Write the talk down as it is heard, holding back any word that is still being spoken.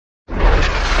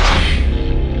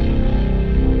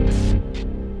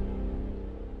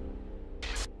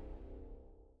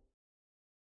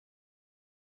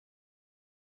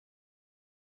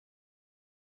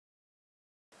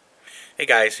Hey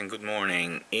guys, and good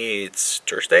morning. It's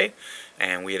Thursday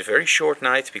and we had a very short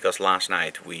night because last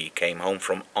night we came home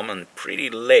from Amman pretty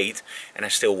late and I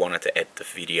still wanted to add the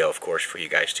video, of course, for you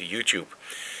guys to YouTube.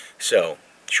 So,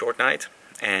 short night,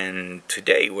 and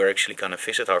today we're actually going to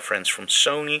visit our friends from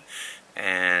Sony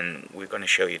and we're going to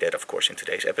show you that, of course, in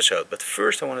today's episode. But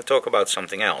first I want to talk about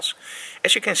something else.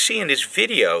 As you can see in this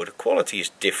video, the quality is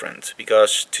different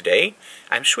because today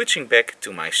I'm switching back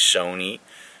to my Sony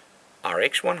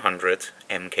RX100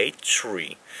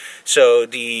 MKV. So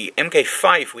the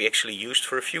MK5 we actually used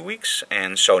for a few weeks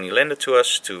and Sony lent it to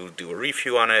us to do a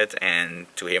review on it and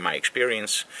to hear my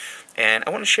experience. And I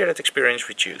want to share that experience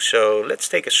with you. So let's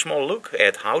take a small look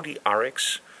at how the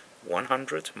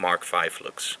RX100 Mark V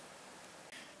looks.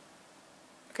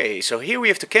 Okay, so here we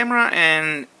have the camera,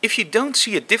 and if you don't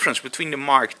see a difference between the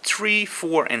Mark III,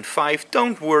 4 and 5,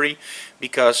 don't worry,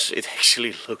 because it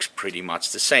actually looks pretty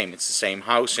much the same. It's the same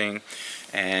housing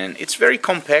and it's very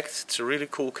compact. It's a really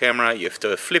cool camera. You have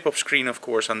the flip-up screen, of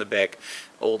course, on the back,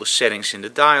 all the settings in the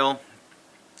dial,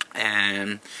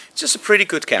 and it's just a pretty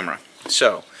good camera.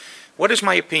 So, what is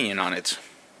my opinion on it?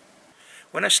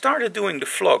 When I started doing the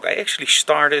vlog, I actually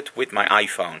started with my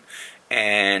iPhone.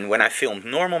 And when I filmed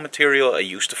normal material, I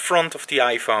used the front of the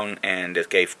iPhone and that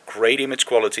gave great image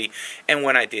quality. And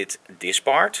when I did this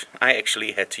part, I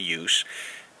actually had to use,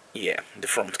 the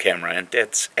front camera. And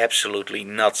that's absolutely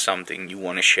not something you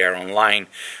want to share online.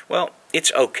 Well,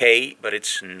 it's okay, but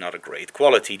it's not a great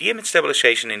quality. The image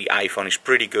stabilization in the iPhone is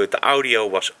pretty good. The audio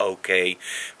was okay,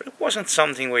 but it wasn't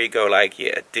something where you go like,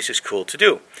 yeah, this is cool to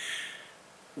do.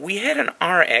 We had an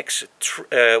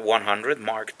RX100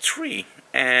 Mark III,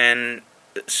 and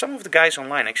some of the guys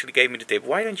online actually gave me the tip,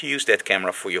 why don't you use that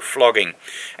camera for your vlogging?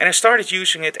 And I started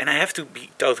using it, and I have to be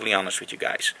totally honest with you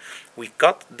guys. We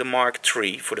got the Mark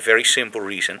III for the very simple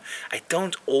reason, I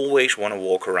don't always want to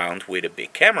walk around with a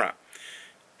big camera.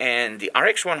 And the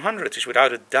RX100 is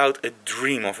without a doubt a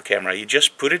dream of a camera. You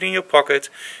just put it in your pocket,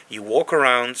 you walk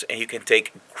around, and you can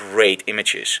take great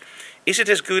images. Is it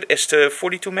as good as the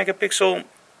 42 megapixel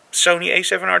Sony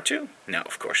A7R II? No,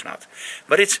 of course not.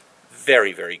 But it's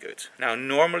very, very good. Now,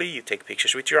 normally you take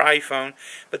pictures with your iPhone,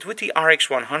 but with the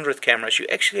RX100 cameras you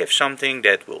actually have something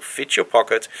that will fit your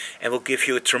pocket and will give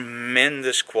you a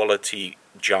tremendous quality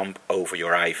jump over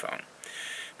your iPhone.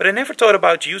 But I never thought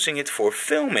about using it for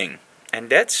filming, and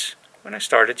that's when I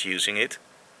started using it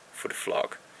for the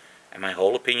vlog. And my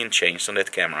whole opinion changed on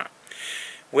that camera.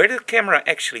 Where the camera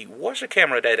actually was a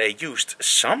camera that I used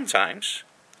sometimes,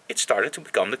 it started to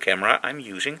become the camera I'm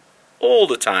using all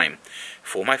the time.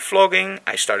 For my vlogging,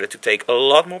 I started to take a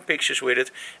lot more pictures with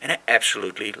it, and I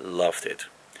absolutely loved it.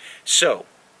 So,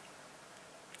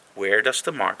 where does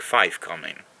the Mark V come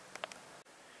in?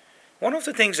 One of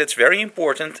the things that's very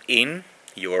important in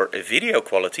your video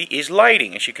quality is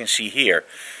lighting, as you can see here.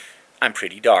 I'm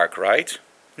pretty dark, right?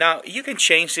 Now, you can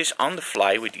change this on the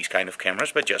fly with these kind of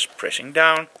cameras by just pressing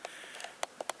down.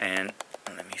 And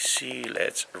let me see,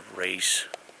 let's raise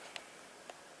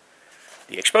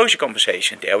the exposure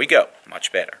compensation. There we go,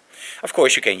 much better. Of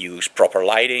course, you can use proper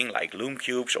lighting like lume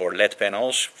cubes or LED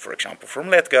panels, for example from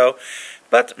LetGo.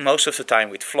 But most of the time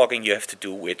with vlogging you have to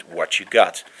do with what you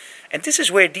got. And this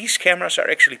is where these cameras are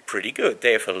actually pretty good.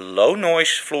 They have a low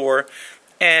noise floor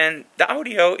and the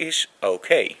audio is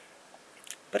okay.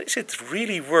 But is it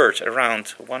really worth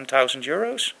around 1,000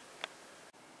 euros?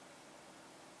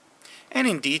 And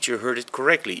indeed, you heard it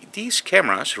correctly. These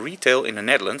cameras retail in the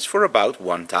Netherlands for about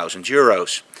 1,000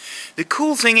 euros. The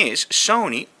cool thing is,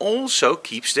 Sony also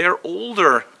keeps their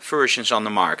older versions on the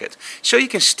market. So you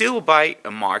can still buy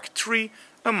a Mark III,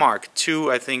 a Mark II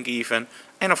I think even,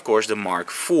 and of course the Mark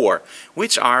IV,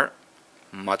 which are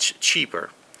much cheaper.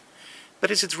 But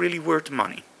is it really worth the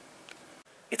money?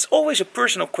 It's always a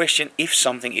personal question if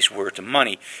something is worth the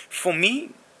money. For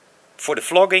me, for the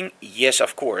vlogging, yes,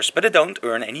 of course, but I don't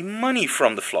earn any money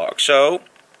from the vlog, so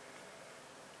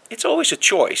it's always a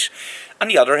choice. On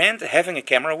the other hand, having a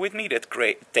camera with me that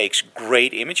takes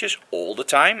great images all the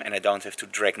time, and I don't have to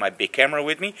drag my big camera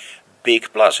with me,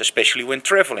 big plus, especially when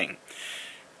traveling.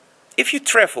 If you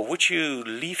travel, would you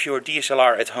leave your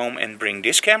DSLR at home and bring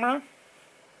this camera?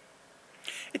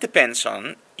 It depends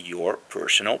on your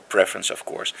personal preference, of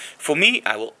course. For me,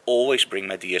 I will always bring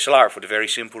my DSLR for the very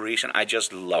simple reason I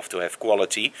just love to have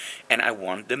quality and I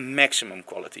want the maximum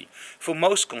quality. For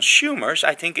most consumers,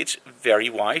 I think it's very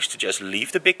wise to just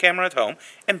leave the big camera at home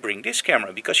and bring this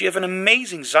camera because you have an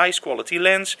amazing Zeiss quality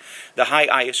lens, the high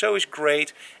ISO is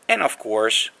great, and of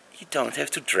course, you don't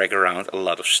have to drag around a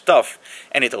lot of stuff.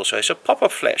 And it also has a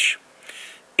pop-up flash.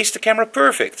 Is the camera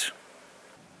perfect?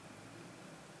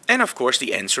 And of course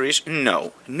the answer is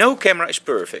no. No camera is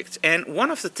perfect. And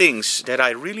one of the things that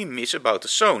I really miss about the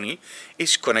Sony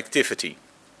is connectivity.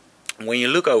 When you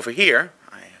look over here,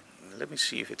 let me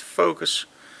see if it focuses.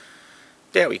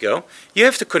 There we go. You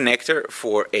have the connector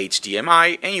for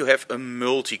HDMI and you have a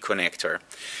multi-connector.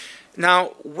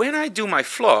 Now, when I do my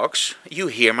vlogs, you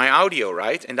hear my audio,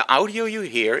 right? And the audio you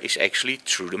hear is actually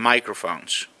through the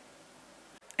microphones.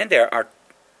 And there are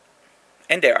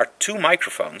two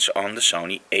microphones on the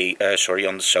Sony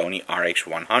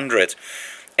RX100.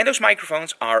 And those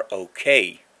microphones are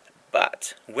okay.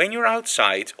 But when you're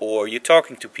outside or you're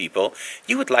talking to people,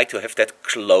 you would like to have that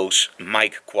close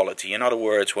mic quality. In other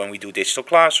words, when we do Digital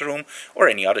Classroom or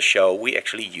any other show, we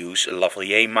actually use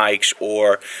lavalier mics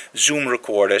or Zoom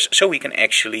recorders so we can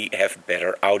actually have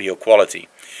better audio quality.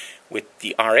 With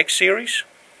the RX series,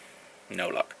 no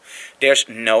luck. There's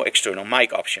no external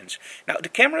mic options. Now the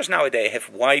cameras nowadays have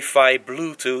Wi-Fi,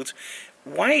 Bluetooth.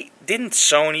 Why didn't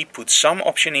Sony put some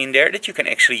option in there that you can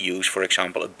actually use, for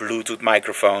example, a Bluetooth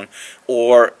microphone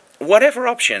or whatever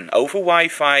option over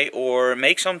Wi-Fi, or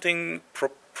make something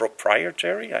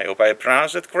proprietary, I hope I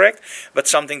pronounced that correct, but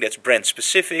something that's brand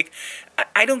specific.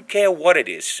 I don't care what it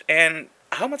is. And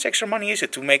how much extra money is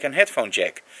it to make a headphone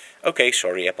jack? Okay,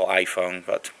 sorry, Apple iPhone,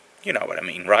 but you know what I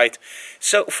mean, right?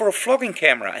 So for a vlogging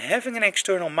camera, having an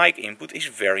external mic input is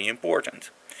very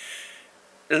important.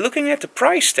 Looking at the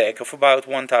price tag of about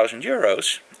 1,000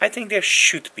 euros, I think there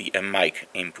should be a mic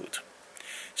input.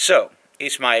 So,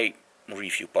 is my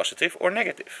review positive or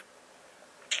negative?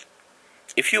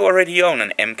 If you already own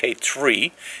an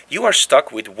MK3, you are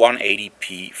stuck with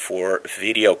 180p for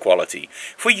video quality.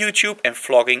 For YouTube and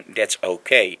vlogging, that's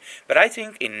okay. But I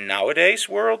think in nowadays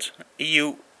world,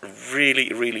 you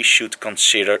really should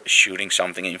consider shooting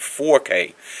something in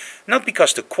 4K. Not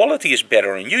because the quality is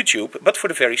better on YouTube, but for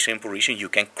the very simple reason you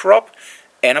can crop,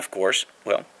 and of course,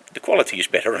 well, the quality is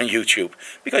better on YouTube,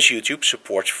 because YouTube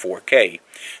supports 4K.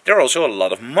 There are also a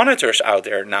lot of monitors out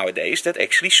there nowadays that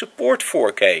actually support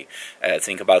 4K.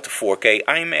 Think about the 4K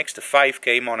IMAX, the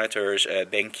 5K monitors,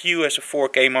 BenQ has a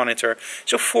 4K monitor,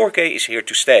 so 4K is here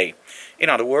to stay. In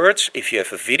other words, if you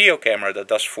have a video camera that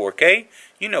does 4K,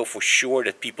 you know for sure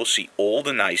that people see all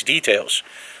the nice details.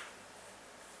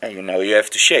 And you know you have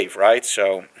to shave, right?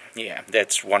 So yeah,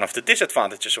 that's one of the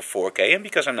disadvantages of 4K, and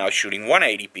because I'm now shooting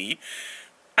 180p,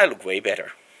 I look way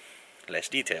better. Less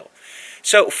detail.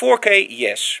 So 4K,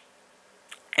 yes.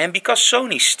 And because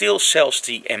Sony still sells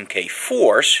the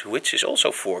MK4s, which is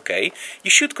also 4K, you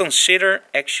should consider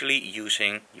actually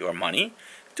using your money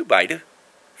to buy the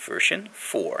version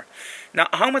 4. Now,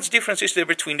 how much difference is there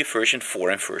between the version 4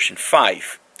 and version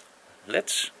 5?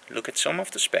 Let's look at some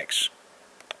of the specs.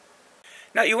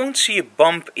 Now, you won't see a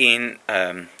bump in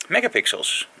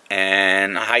megapixels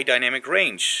and high dynamic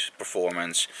range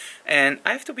performance. And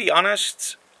I have to be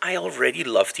honest, I already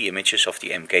love the images of the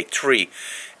MK3.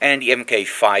 And the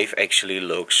MK5 actually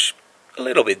looks a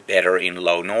little bit better in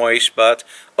low noise, but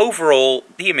overall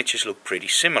the images look pretty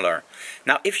similar.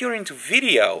 Now, if you're into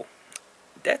video,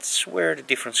 that's where the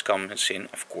difference comes in,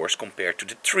 of course, compared to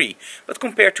the 3. But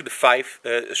compared to the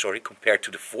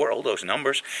 4, all those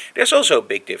numbers, there's also a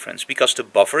big difference, because the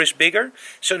buffer is bigger,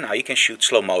 so now you can shoot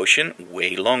slow motion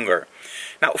way longer.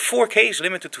 Now, 4K is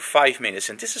limited to 5 minutes,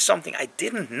 and this is something I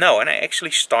didn't know, and I actually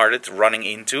started running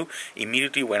into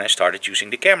immediately when I started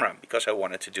using the camera, because I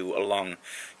wanted to do a long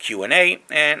Q&A,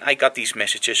 and I got these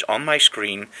messages on my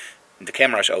screen. The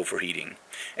camera is overheating.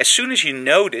 As soon as you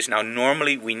know this, now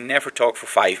normally we never talk for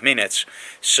 5 minutes,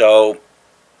 so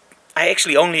I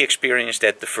actually only experienced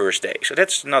that the first day, so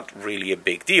that's not really a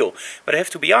big deal. But I have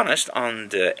to be honest, on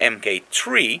the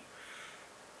MK3,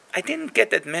 I didn't get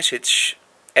that message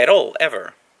at all,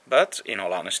 ever. But in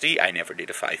all honesty, I never did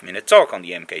a 5-minute talk on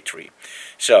the MK3.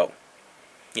 So,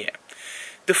 yeah.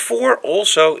 The 4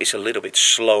 also is a little bit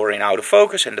slower in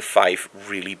autofocus, and the 5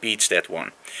 really beats that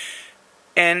one.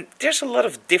 And there's a lot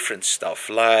of different stuff,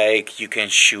 like you can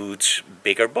shoot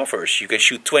bigger buffers, you can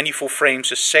shoot 24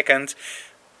 frames a second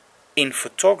in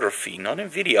photography, not in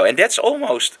video. And that's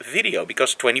almost video,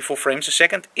 because 24 frames a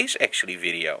second is actually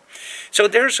video. So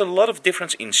there's a lot of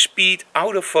difference in speed,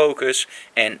 autofocus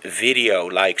and video,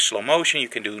 like slow motion you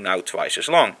can do now twice as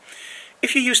long.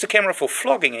 If you use the camera for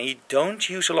vlogging and you don't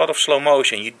use a lot of slow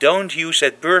motion, you don't use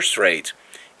that burst rate,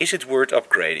 is it worth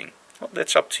upgrading? Well,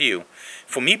 that's up to you.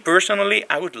 For me personally,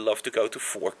 I would love to go to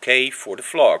 4K for the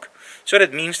vlog. So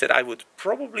that means that I would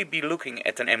probably be looking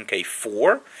at an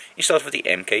MK4 instead of the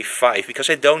MK5, because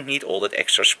I don't need all that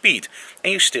extra speed.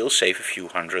 And you still save a few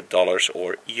 $100s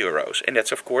or euros. And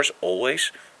that's of course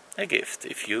always a gift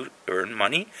if you earn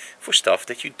money for stuff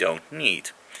that you don't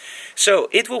need. So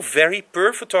it will vary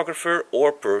per photographer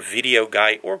or per video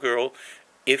guy or girl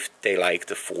if they like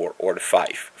the 4 or the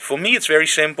 5. For me it's very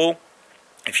simple.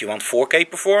 If you want 4K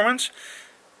performance,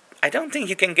 I don't think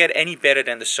you can get any better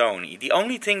than the Sony. The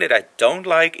only thing that I don't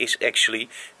like is actually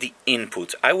the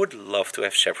input. I would love to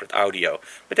have separate audio,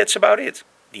 but that's about it.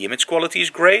 The image quality is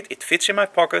great, it fits in my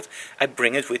pocket, I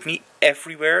bring it with me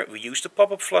everywhere. We use the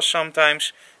pop-up flash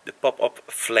sometimes, the pop-up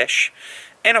flash.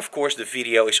 And of course the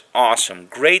video is awesome,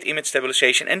 great image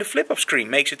stabilization, and the flip-up screen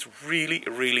makes it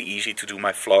really easy to do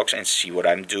my vlogs and see what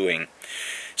I'm doing.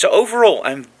 So overall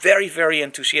I'm very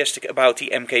enthusiastic about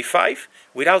the MK5.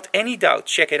 Without any doubt,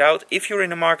 check it out. If you're in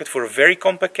the market for a very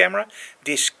compact camera,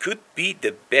 this could be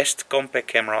the best compact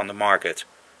camera on the market.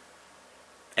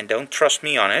 And don't trust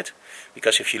me on it,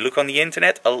 because if you look on the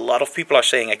internet, a lot of people are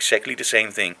saying exactly the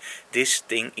same thing. This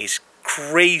thing is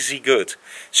crazy good.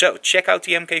 So check out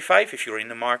the MK5 if you're in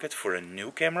the market for a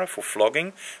new camera for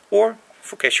vlogging or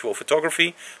for casual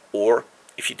photography, or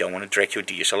if you don't want to drag your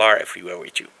DSLR everywhere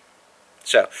with you.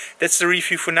 So that's the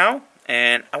review for now,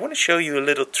 and I want to show you a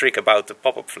little trick about the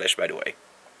pop-up flash, by the way.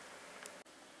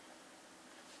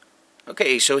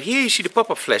 Okay, so here you see the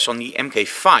pop-up flash on the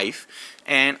MK5,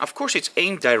 and of course it's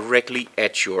aimed directly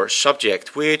at your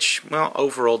subject, which, well,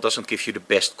 overall doesn't give you the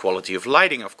best quality of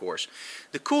lighting, of course.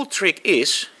 The cool trick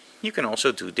is you can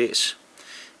also do this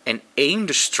and aim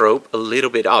the strobe a little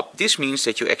bit up. This means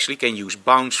that you actually can use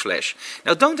bounce flash.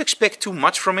 Now don't expect too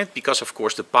much from it, because of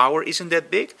course the power isn't that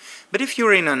big, but if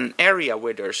you're in an area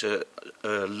where there's a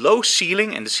low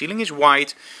ceiling and the ceiling is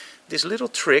wide, this little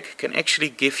trick can actually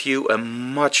give you a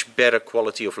much better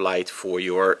quality of light for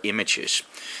your images.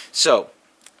 So,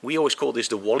 we always call this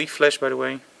the Wally flash, by the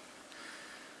way,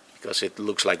 because it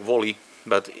looks like Wally.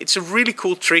 But it's a really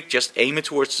cool trick, just aim it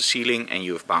towards the ceiling and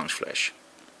you have bounce flash.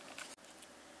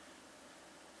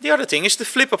 The other thing is the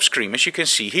flip-up screen, as you can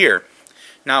see here.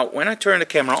 Now, when I turn the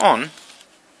camera on,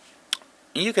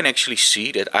 you can actually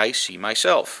see that I see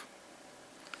myself.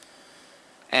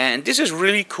 And this is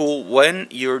really cool when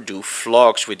you do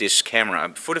vlogs with this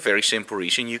camera, for the very simple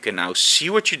reason you can now see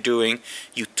what you're doing,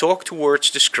 you talk towards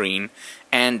the screen,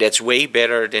 and that's way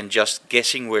better than just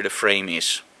guessing where the frame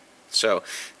is. So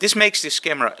this makes this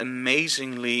camera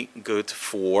amazingly good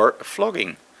for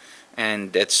vlogging,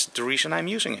 and that's the reason I'm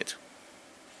using it.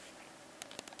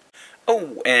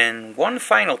 Oh, and one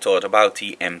final thought about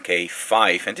the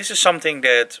MK5, and this is something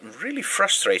that really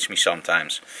frustrates me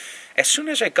sometimes. As soon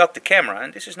as I got the camera,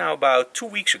 and this is now about 2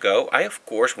 weeks ago, I of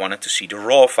course wanted to see the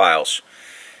RAW files.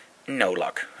 No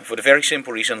luck. For the very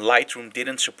simple reason Lightroom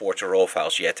didn't support the RAW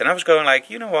files yet. And I was going like,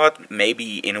 you know what,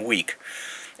 maybe in a week.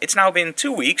 It's now been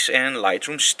 2 weeks and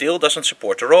Lightroom still doesn't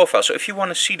support the RAW files. So if you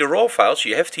want to see the RAW files,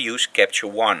 you have to use Capture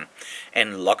One.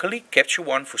 And luckily Capture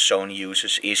One for Sony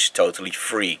users is totally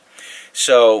free.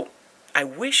 So I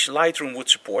wish Lightroom would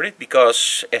support it,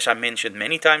 because, as I mentioned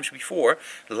many times before,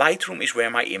 Lightroom is where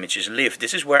my images live.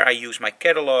 This is where I use my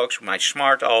catalogs, my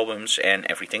smart albums and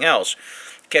everything else.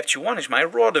 Capture One is my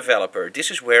RAW developer. This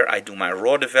is where I do my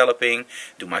RAW developing,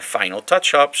 do my final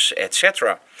touch-ups,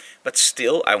 etc. But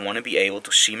still, I want to be able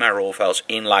to see my RAW files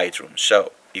in Lightroom.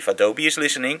 So, if Adobe is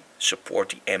listening, support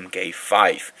the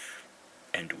MK5.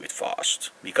 And do it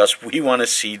fast, because we want to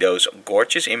see those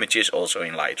gorgeous images also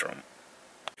in Lightroom.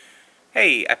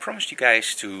 Hey, I promised you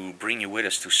guys to bring you with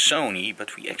us to Sony,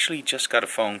 but we actually just got a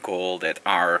phone call that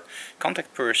our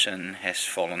contact person has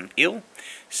fallen ill.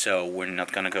 So we're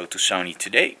not going to go to Sony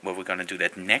today, but we're going to do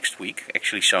that next week.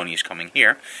 Actually, Sony is coming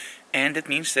here. And that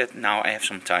means that now I have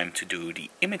some time to do the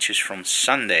images from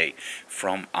Sunday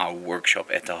from our workshop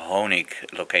at the Honig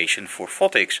location for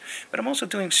Phottix. But I'm also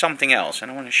doing something else,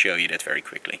 and I want to show you that very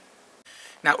quickly.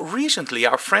 Now, recently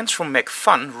our friends from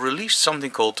Macphun released something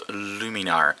called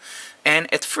Luminar.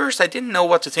 And at first I didn't know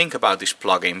what to think about this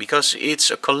plugin, because it's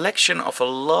a collection of a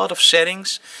lot of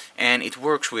settings and it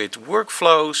works with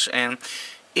workflows, and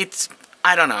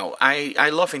I don't know, I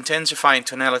love intensify and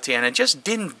tonality, and I just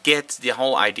didn't get the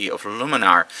whole idea of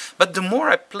Luminar. But the more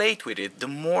I played with it, the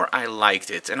more I liked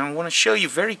it. And I want to show you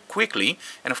very quickly,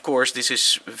 and of course this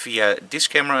is via this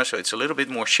camera, so it's a little bit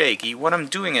more shaky, what I'm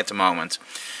doing at the moment.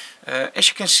 As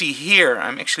you can see here,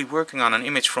 I'm actually working on an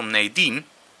image from Nadine.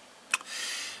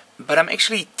 But I'm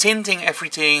actually tinting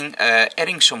everything,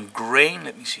 adding some grain.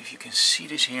 Let me see if you can see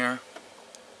this here.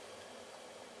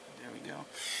 There we go.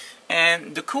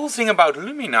 And the cool thing about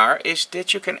Luminar is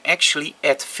that you can actually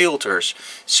add filters.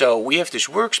 So we have this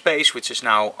workspace which is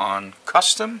now on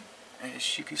custom,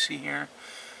 as you can see here.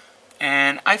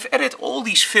 And I've added all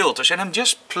these filters, and I'm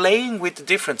just playing with the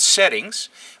different settings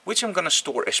which I'm gonna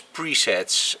store as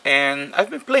presets. And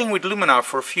I've been playing with Luminar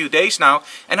for a few days now,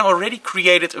 and I already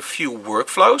created a few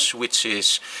workflows, which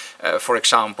is for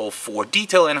example for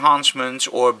detail enhancements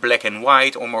or black and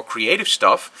white or more creative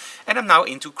stuff. And I'm now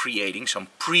into creating some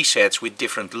presets with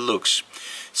different looks.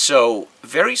 So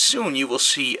very soon you will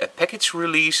see a package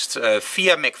released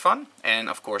via Macphun and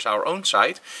of course our own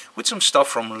site with some stuff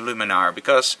from Luminar,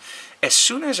 because as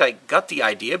soon as I got the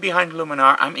idea behind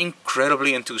Luminar, I'm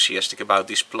incredibly enthusiastic about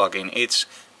this plugin.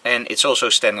 It's also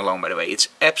standalone, by the way. It's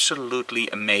absolutely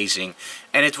amazing,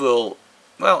 and it will,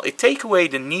 well, it take away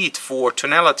the need for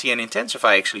tonality and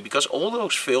intensify actually, because all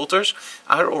those filters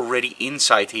are already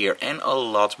inside here and a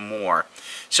lot more.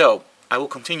 So I will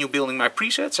continue building my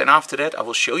presets, and after that I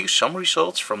will show you some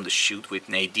results from the shoot with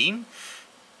Nadine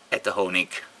at the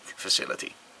Honig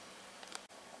facility.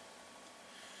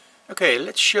 Okay,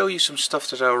 let's show you some stuff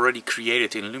that I already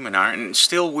created in Luminar, and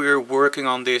still we're working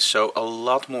on this, so a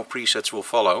lot more presets will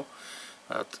follow.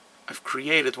 But I've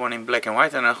created one in black and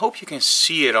white, and I hope you can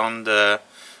see it on the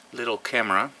little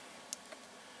camera.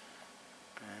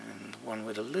 And one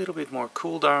with a little bit more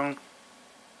cooldown,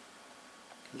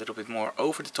 a little bit more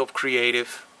over the top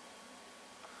creative.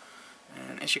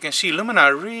 And as you can see,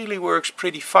 Luminar really works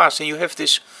pretty fast, and you have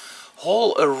this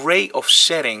whole array of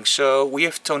settings. So we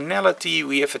have tonality,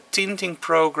 we have a tinting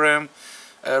program,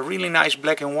 a really nice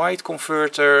black and white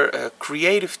converter,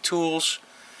 creative tools.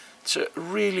 It's a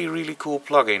really cool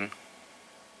plugin.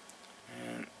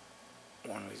 And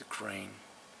one with a grain.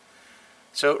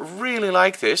 So really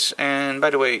like this. And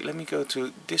by the way, let me go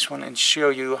to this one and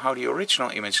show you how the original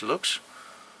image looks.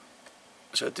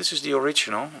 So this is the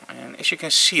original, and as you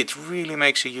can see, it really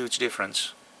makes a huge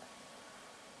difference.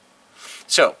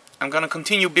 So I'm gonna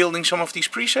continue building some of these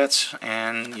presets,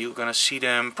 and you're gonna see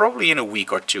them probably in a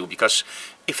week or two, because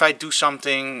if I do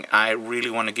something, I really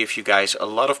want to give you guys a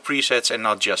lot of presets and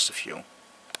not just a few.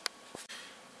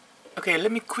 Okay,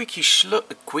 let me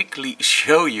quickly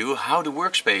show you how the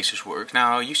workspaces work.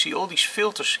 Now you see all these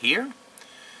filters here,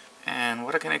 and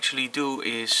what I can actually do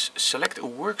is select a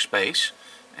workspace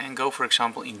and go, for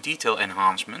example, in detail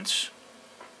enhancements.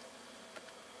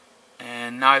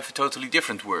 And now I have a totally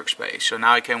different workspace. So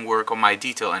now I can work on my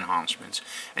detail enhancements.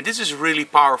 And this is really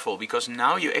powerful, because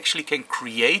now you actually can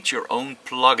create your own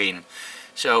plugin.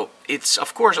 So it's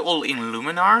of course all in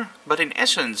Luminar, but in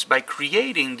essence, by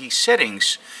creating these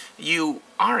settings, you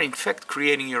are in fact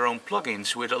creating your own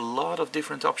plugins with a lot of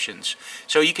different options.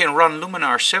 So you can run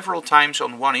Luminar several times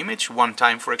on one image, one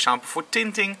time for example for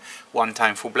tinting, one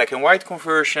time for black and white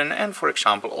conversion, and for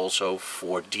example also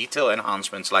for detail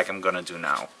enhancements like I'm gonna do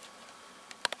now.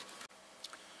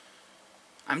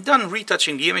 I'm done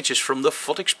retouching the images from the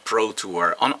Phottix Pro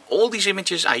Tour. On all these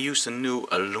images I used a new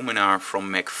Luminar from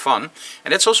Macphun,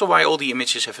 and that's also why all the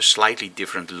images have a slightly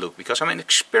different look, because I'm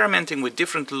experimenting with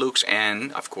different looks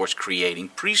and of course creating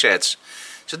presets.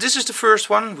 So this is the first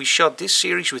one. We shot this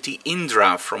series with the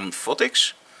Indra from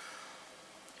Phottix,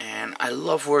 and I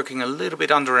love working a little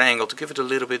bit under angle to give it a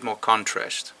little bit more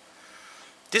contrast.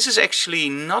 This is actually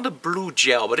not a blue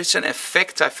gel, but it's an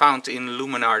effect I found in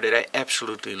Luminar that I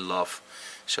absolutely love.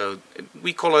 So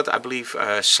we call it, I believe,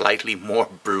 slightly more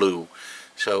blue.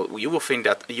 So you will find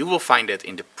that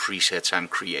in the presets I'm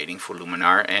creating for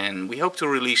Luminar, and we hope to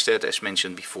release that, as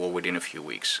mentioned before, within a few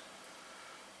weeks.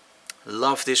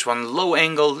 Love this one, low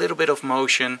angle, little bit of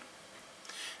motion.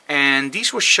 And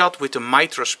these were shot with the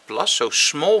Mitros Plus, so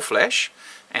small flash.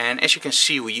 And as you can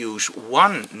see, we use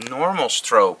one normal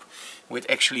strobe with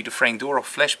actually the Frank Doro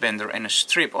flash bender and a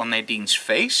strip on Nadine's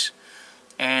face,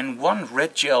 and one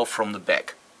red gel from the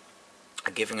back,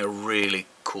 giving a really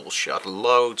cool shot.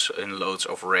 Loads and loads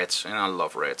of reds, and I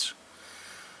love reds.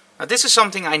 Now this is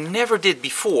something I never did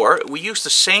before. We used the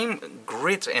same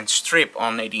grid and strip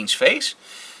on Nadine's face,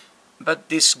 but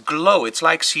this glow, it's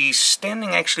like she's standing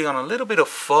actually on a little bit of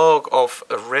fog of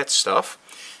red stuff.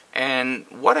 And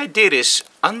what I did is,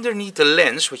 underneath the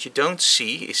lens, what you don't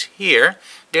see is here,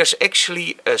 there's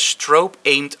actually a strobe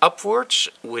aimed upwards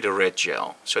with a red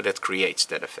gel. So that creates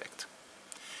that effect.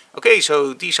 Okay,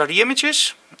 so these are the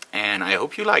images, and I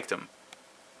hope you like them.